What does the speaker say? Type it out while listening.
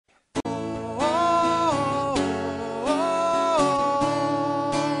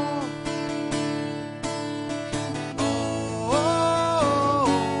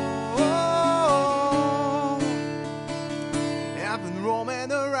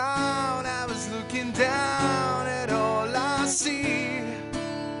looking down at all I see.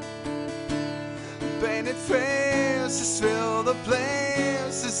 Painted faces fill the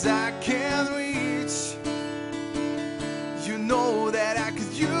places I can't reach. You know that I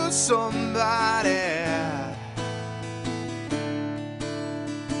could use somebody.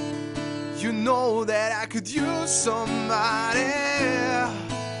 You know that I could use somebody.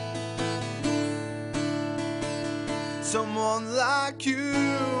 Someone like you,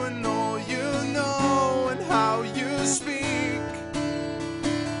 and all you know, and how you speak.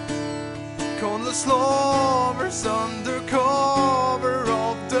 Countless lovers under cover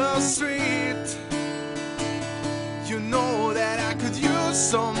of the street. You know that I could use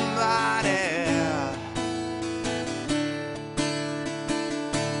somebody.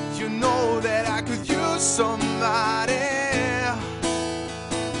 You know that I could use somebody.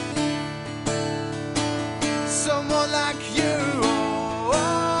 Someone like you.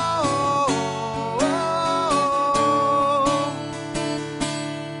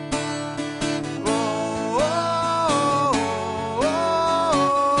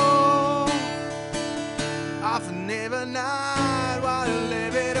 I've never night while I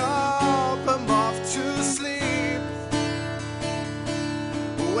live it up. I'm off to sleep,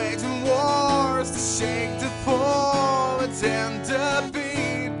 waging wars to shake the forwards and the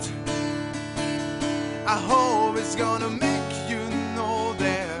beat. I hope it's gonna make you know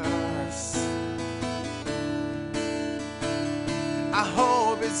this. I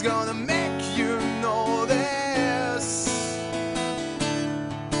hope it's gonna make you know this.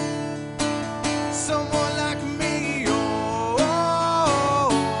 Someone like me, oh, oh,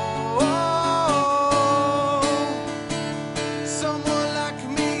 oh, oh. Someone like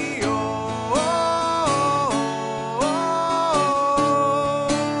me, oh, oh, oh.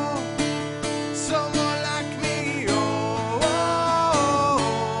 Someone like me, oh, oh,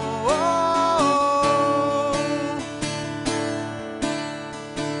 oh.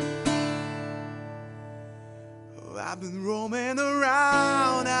 I've been roaming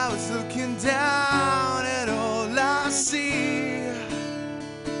around, I was looking down at all I see.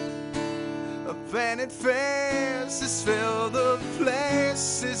 Painted faces fill the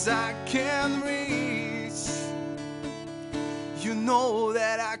places I can't reach. You know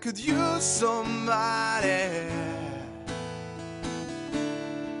that I could use somebody.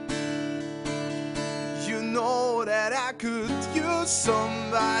 You know that I could use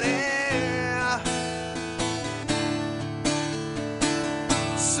somebody.